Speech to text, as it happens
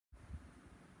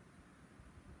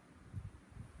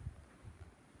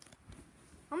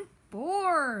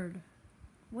bored.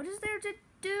 What is there to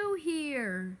do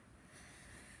here?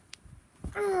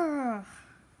 Ugh.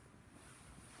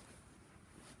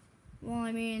 Well,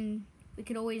 I mean, we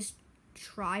could always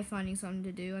try finding something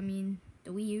to do. I mean,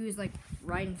 the Wii U is like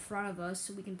right in front of us,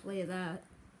 so we can play that.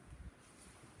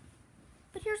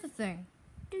 But here's the thing.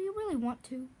 Do you really want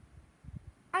to?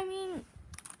 I mean,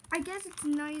 I guess it's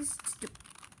nice to...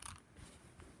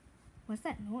 What's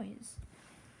that noise?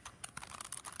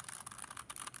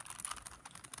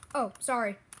 Oh,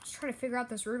 sorry. Just trying to figure out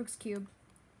this Rubik's Cube.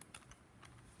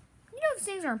 You know these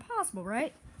things are impossible,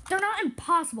 right? They're not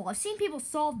impossible. I've seen people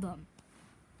solve them.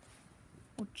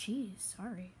 Oh, jeez.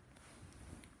 Sorry.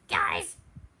 Guys!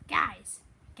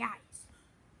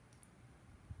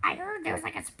 I heard there was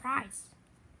like a surprise.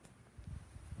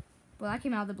 Well, that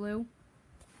came out of the blue.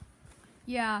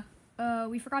 Yeah,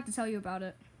 we forgot to tell you about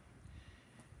it.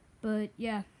 But,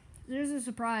 yeah, there's a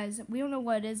surprise. We don't know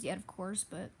what it is yet, of course,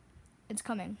 but it's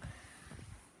coming.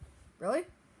 Really?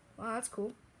 Wow, that's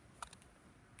cool.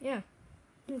 Yeah.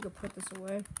 Let me go put this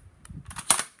away.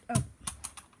 Oh.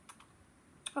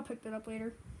 I'll pick that up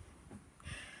later.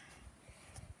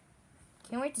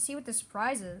 Can't wait to see what the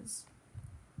surprise is.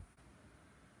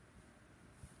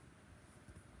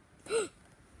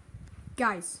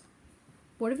 Guys,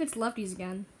 what if it's lefties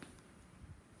again?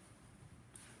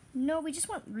 No, we just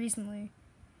went recently.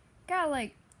 Gotta,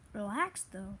 like, relax,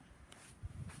 though.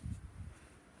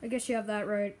 I guess you have that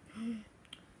right.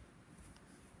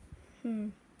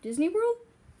 Disney World?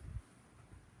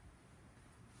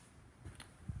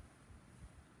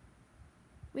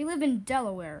 We live in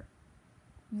Delaware.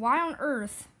 Why on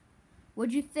earth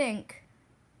would you think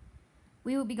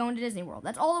we would be going to Disney World?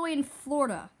 That's all the way in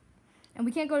Florida. And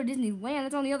we can't go to Disneyland.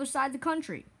 That's on the other side of the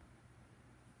country.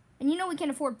 And you know we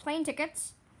can't afford plane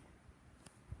tickets.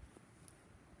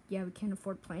 Yeah, we can't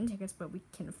afford plane tickets, but we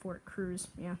can afford a cruise.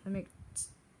 Yeah,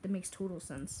 that makes total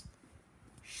sense.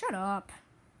 Shut up.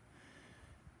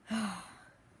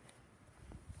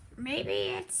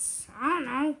 Maybe it's, I don't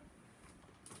know,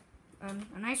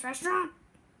 a nice restaurant?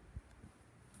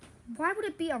 Why would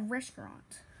it be a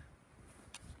restaurant?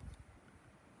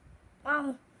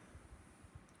 Well,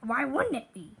 why wouldn't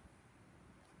it be?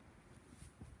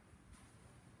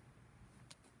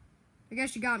 I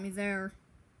guess you got me there.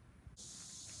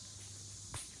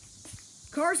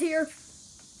 Car's here.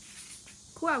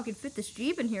 Cool, we could fit this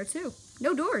Jeep in here too.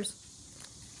 No doors.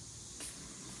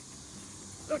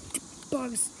 Oh,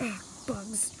 bugs. Ugh,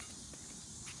 bugs.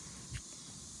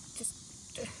 Just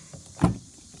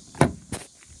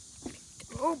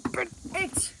open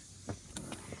it.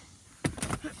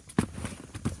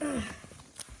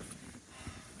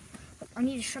 I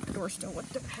need to shut the door still. What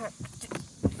the heck?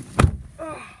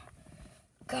 Oh,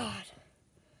 God.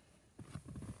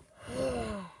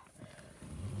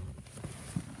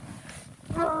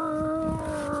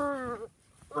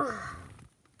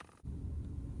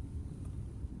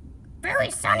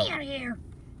 Very sunny out here.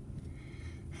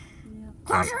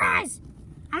 Close your eyes.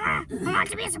 I want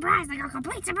it to be a surprise, like a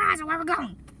complete surprise of where we're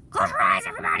going. Close your eyes,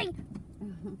 everybody.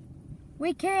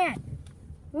 We can't.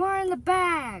 We're in the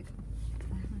bag.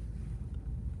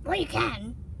 Well, you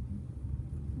can.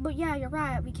 But yeah, you're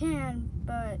right. We can,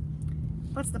 but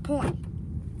what's the point?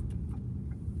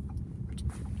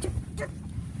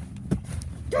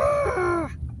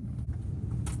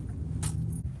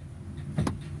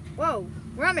 Whoa,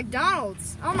 we're at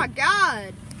McDonald's. Oh my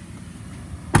God.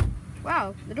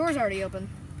 Wow, the door's already open.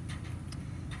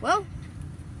 Well,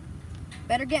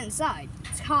 better get inside.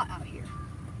 It's hot out here.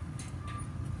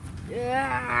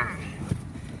 Yeah.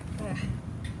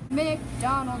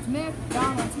 McDonald's,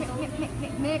 McDonald's,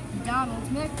 McDonald's,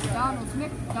 McDonald's,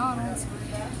 McDonald's.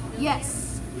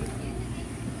 Yes.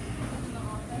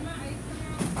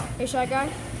 Hey, Shy Guy.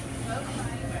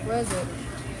 Where is it?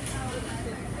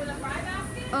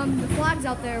 The flags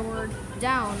out there were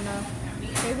down.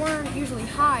 They weren't usually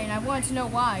high, and I wanted to know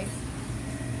why.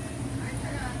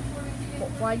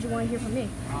 Why did you want to hear from me?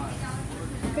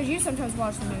 Because you sometimes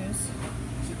watch the news.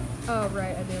 Oh,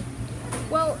 right, I do.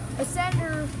 Well, a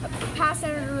past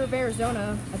senator of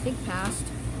Arizona, I think passed,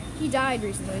 he died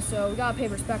recently, so we gotta pay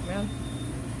respect, man.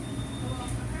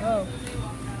 Oh.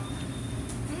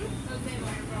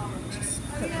 Just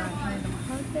put my hand on my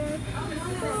heart there.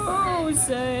 Oh,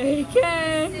 say,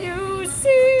 can you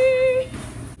see?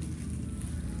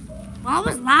 Well, it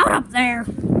was loud up there.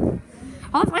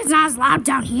 Hopefully it's not as loud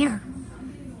down here.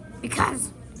 Because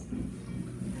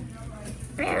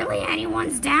barely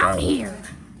anyone's down here.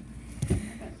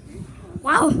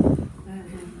 Well,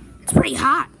 it's pretty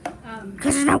hot.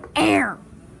 Because there's no air.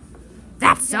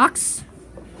 That sucks.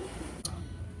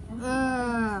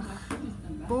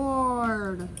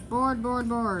 Bored.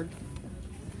 Board.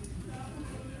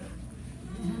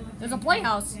 There's a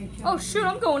playhouse. Oh shoot,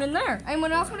 I'm going in there.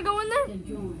 Anyone else want to go in there?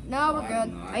 No, we're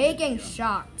good. I hate getting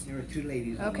shocked. There were two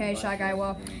ladies. Okay, Shy Guy,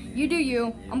 well, you do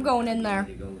you. I'm going in there.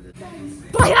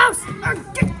 Playhouse!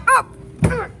 Get up!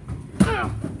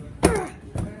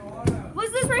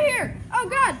 What's this right here? Oh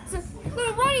god, it's a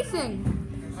little runny thing.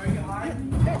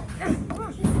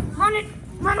 Run on it!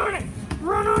 Run on it!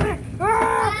 Run on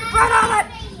it!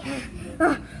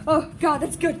 Oh god,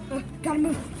 that's good. Gotta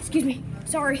move. Excuse me.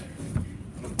 Sorry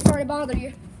to bother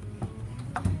you.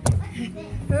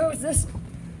 What is this?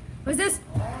 What is this?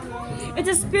 It's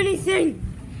a spinny thing.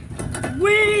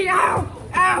 Wee! Ow!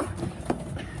 Ow!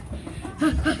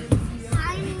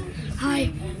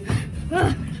 Hi.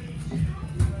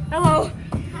 Hello.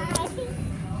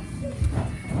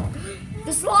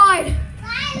 The slide.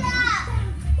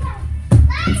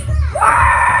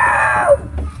 Wow!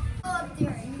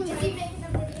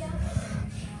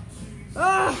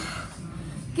 Oh,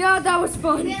 God, that was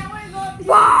fun.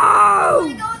 Wow!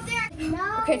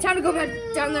 Okay, time to go back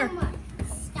down there.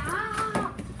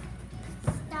 Stop.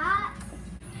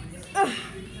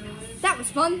 That was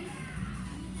fun.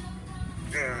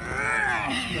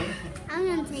 I'm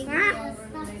gonna take this.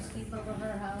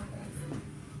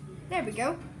 There we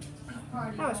go.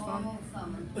 That was fun.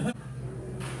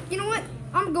 You know what?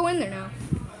 I'm gonna go in there now.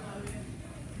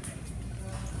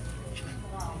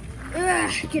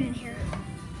 Get in here.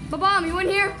 Ba-bomb, you in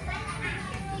here?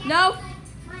 No?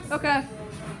 Okay.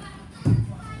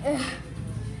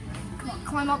 Come on,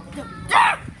 climb up.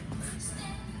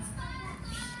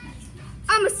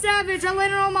 I'm a savage. I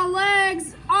landed on my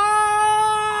legs.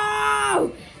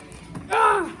 Oh!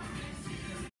 Ah!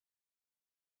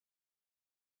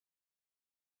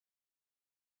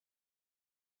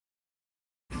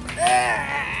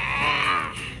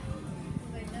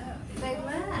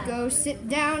 Go sit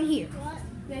down here.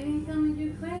 They didn't come and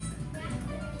do quick.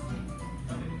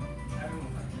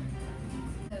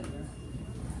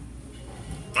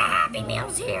 The Happy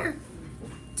Meal's here.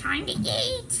 Time to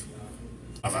eat.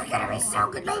 This is gonna be so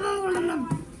good.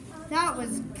 That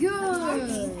was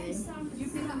good. You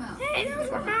pick them out. Hey, those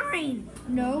were mine.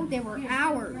 No, they were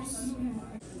ours.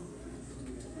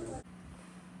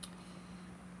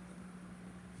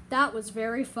 That was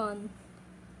very fun.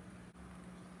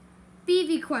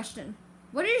 BV question.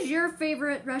 What is your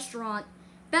favorite restaurant?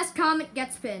 Best comment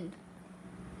gets pinned.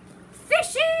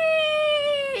 Fishy!